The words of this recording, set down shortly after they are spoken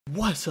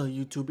What's up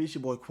YouTube, it's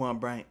your boy Quan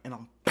Bryant and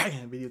I'm back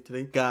in a video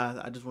today. Guys,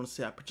 I just want to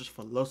say I appreciate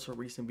for lots of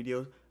recent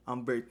videos.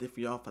 I'm very thankful for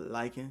y'all for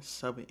liking,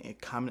 subbing, and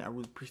commenting. I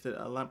really appreciate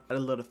it a lot. I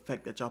love the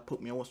fact that y'all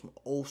put me on with some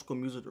old school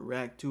music to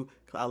react to,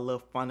 because I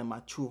love finding my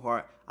true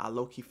heart. I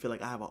low-key feel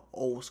like I have an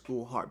old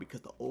school heart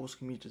because the old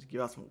school music just give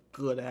out some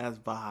good ass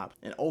vibes.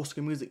 And old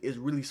school music is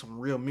really some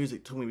real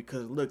music to me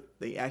because look,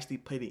 they actually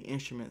play the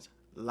instruments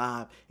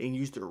live and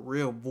use their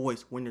real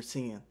voice when they're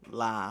singing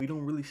live. We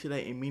don't really see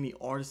that in many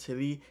artists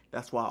today.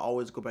 That's why I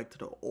always go back to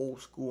the old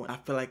school, and I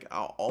feel like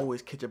I'll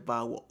always catch a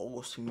vibe with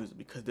old school music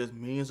because there's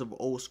millions of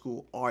old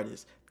school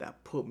artists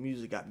that put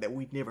music out that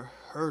we never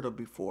heard of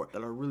before,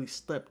 that are really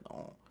slept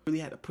on. Really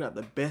had to put out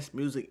the best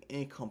music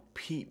and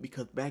compete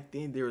because back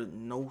then there was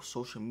no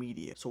social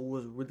media, so it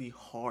was really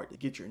hard to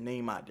get your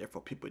name out there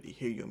for people to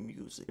hear your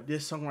music.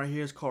 This song right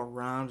here is called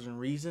Rhymes and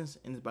Reasons,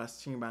 and it's by a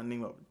singer by the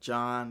name of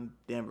John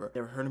Denver.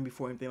 Never heard him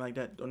before, anything like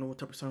that. Don't know what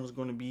type of song it's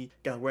going to be.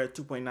 Guys, we're at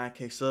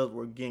 2.9k subs.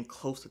 We're getting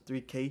close to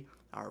 3k.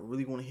 I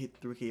really want to hit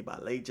 3k by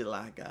late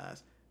July,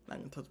 guys. Not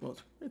gonna touch much.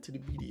 Into the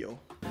video.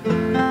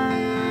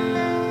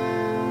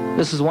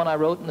 This is one I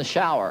wrote in the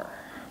shower.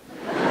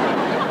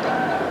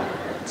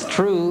 It's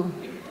true.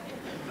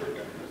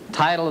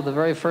 Title of the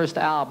very first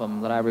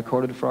album that I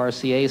recorded for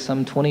RCA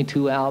some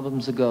 22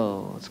 albums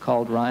ago. It's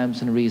called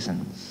Rhymes and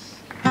Reasons.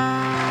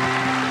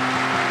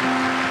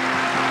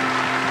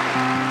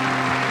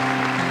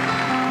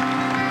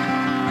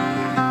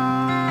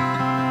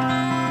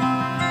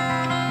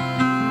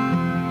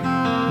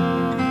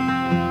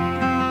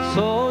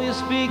 So you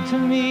speak to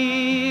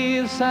me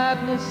of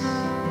sadness,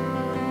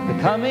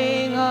 the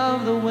coming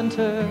of the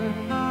winter,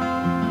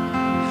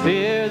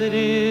 fear that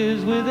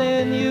is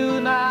within you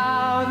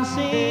now and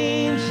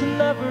seems to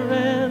never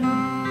end,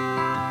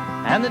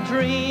 and the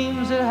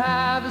dreams that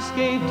have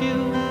escaped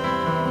you,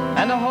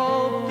 and the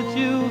hope that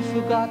you've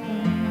forgotten.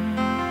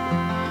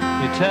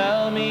 You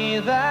tell me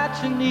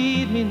that you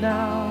need me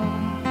now,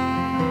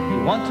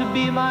 you want to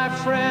be my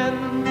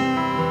friend,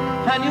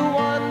 and you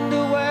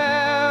wonder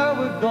where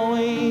we're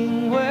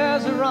going,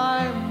 where's the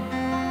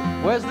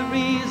rhyme, where's the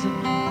reason.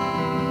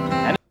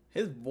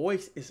 His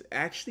voice is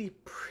actually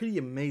pretty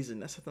amazing.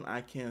 That's something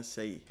I can't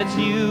say. That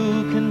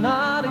you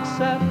cannot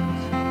accept.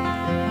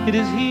 It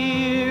is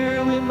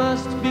here we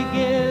must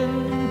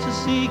begin to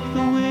seek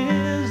the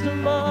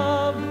wisdom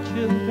of the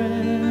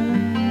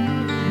children,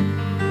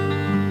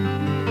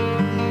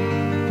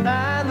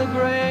 and the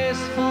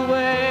graceful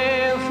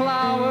way of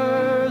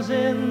flowers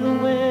in the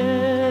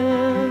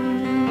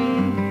wind.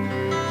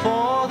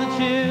 For the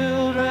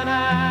children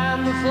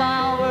and the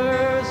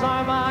flowers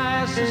are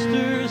my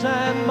sisters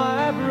and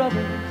my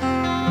brothers.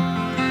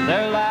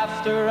 Their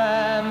laughter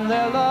and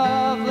their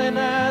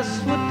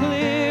loveliness would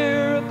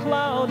clear a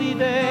cloudy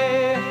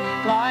day,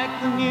 like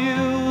the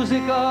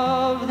music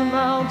of the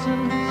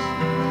mountains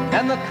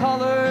and the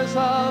colors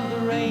of the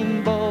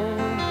rainbow.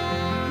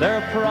 They're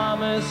a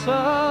promise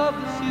of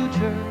the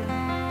future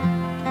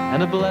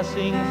and a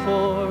blessing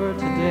for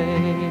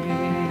today.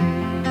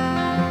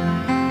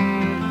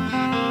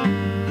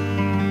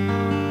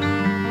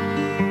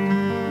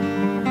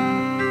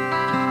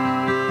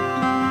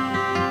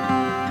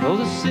 Though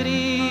the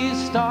cities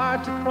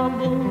start to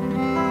crumble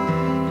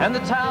and the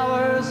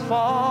towers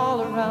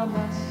fall around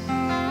us,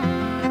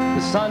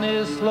 the sun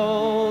is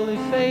slowly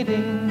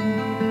fading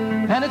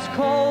and it's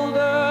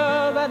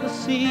colder than the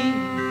sea.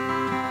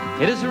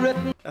 It is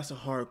written. That's a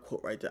hard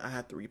quote right there. I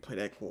have to replay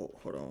that quote.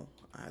 Hold on.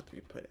 I have to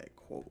replay that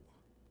quote.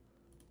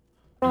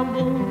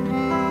 Crumble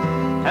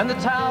and the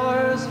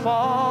towers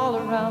fall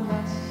around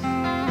us.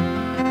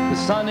 The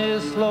sun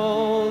is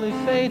slowly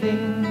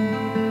fading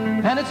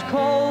and it's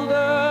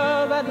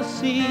colder than the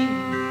sea.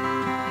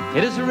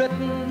 It is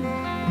written,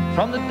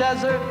 from the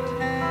desert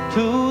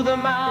to the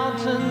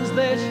mountains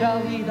they shall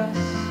lead us.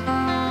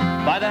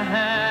 By the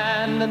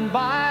hand and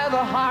by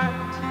the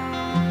heart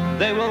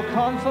they will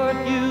comfort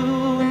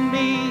you and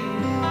me.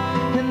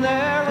 In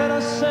their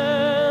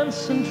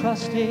innocence and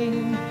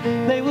trusting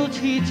they will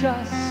teach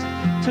us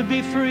to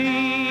be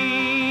free.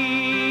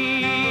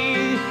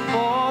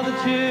 For the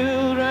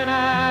children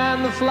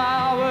and the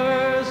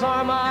flowers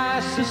are my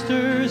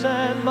sisters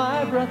and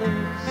my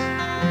brothers.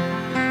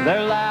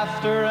 Their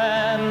laughter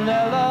and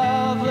their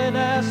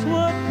loveliness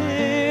would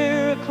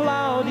clear a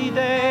cloudy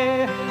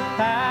day,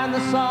 and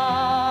the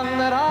song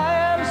that I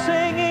am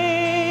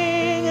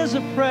singing is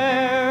a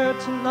prayer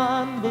to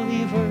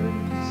non-believers.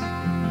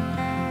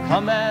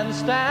 Come and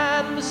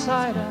stand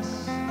beside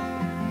us,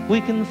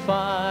 we can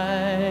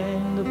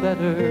find a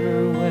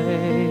better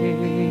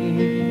way.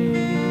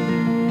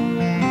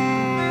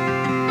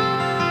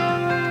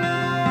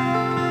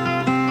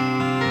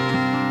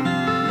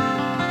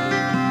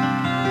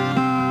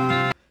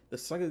 The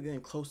song is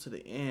getting close to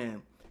the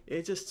end.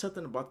 It's just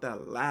something about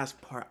that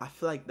last part. I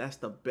feel like that's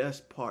the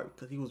best part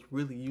because he was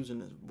really using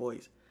his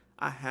voice.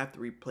 I have to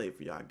replay it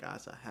for y'all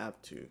guys. I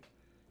have to.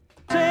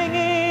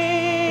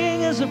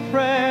 Singing is a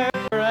prayer,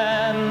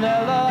 and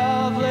their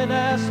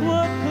loveliness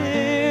would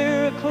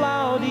clear a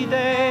cloudy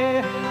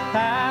day,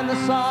 and the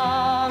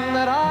song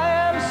that I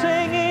am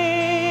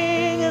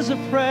singing is a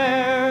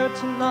prayer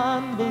to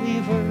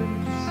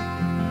non-believers.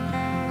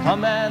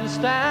 Come and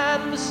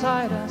stand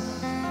beside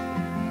us,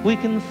 we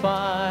can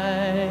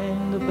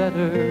find a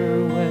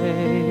better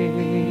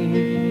way.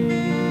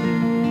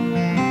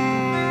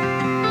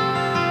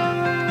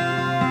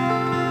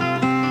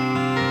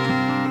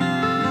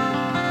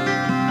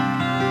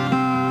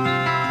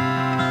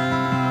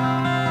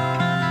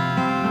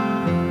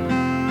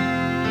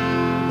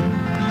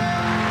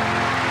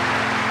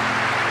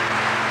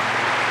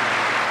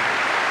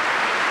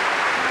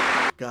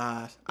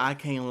 Guys, I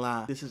can't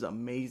lie. This is an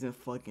amazing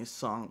fucking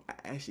song. I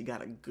actually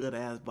got a good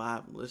ass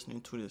vibe listening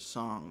to this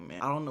song,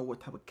 man. I don't know what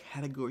type of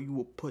category you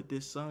will put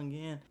this song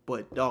in,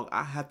 but dog,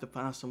 I have to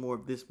find some more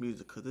of this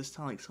music because this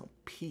sounds like some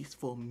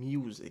peaceful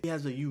music. He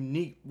has a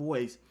unique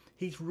voice.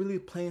 He's really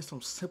playing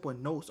some simple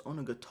notes on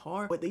the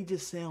guitar, but they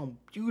just sound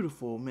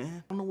beautiful,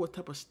 man. I don't know what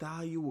type of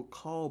style you would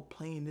call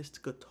playing this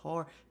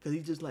guitar, because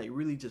he's just like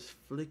really just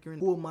flickering.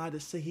 Who am I to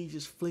say he's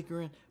just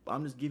flickering? But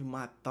I'm just giving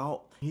my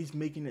thought. He's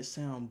making it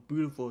sound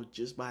beautiful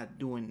just by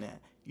doing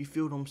that. You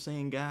feel what I'm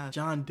saying, guys?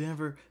 John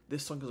Denver,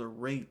 this song is a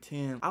rate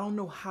 10. I don't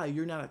know how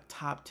you're not a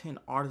top 10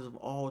 artist of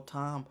all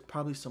time.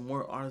 Probably some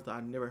more artists that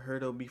I've never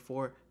heard of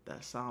before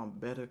that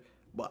sound better.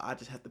 But I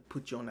just have to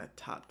put you on that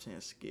top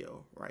 10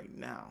 scale right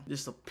now.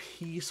 Just a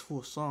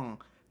peaceful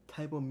song,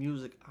 type of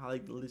music I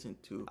like to listen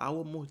to. I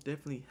would most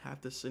definitely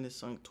have to send this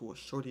song to a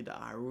shorty that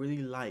I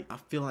really like. I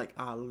feel like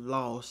I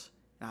lost,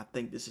 and I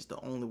think this is the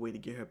only way to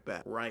get her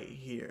back right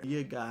here.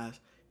 Yeah,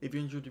 guys, if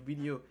you enjoyed the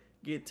video,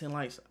 get 10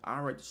 likes.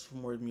 I'll write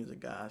some more music,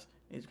 guys.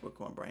 It's your boy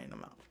Quan Brian.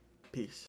 I'm out. Peace.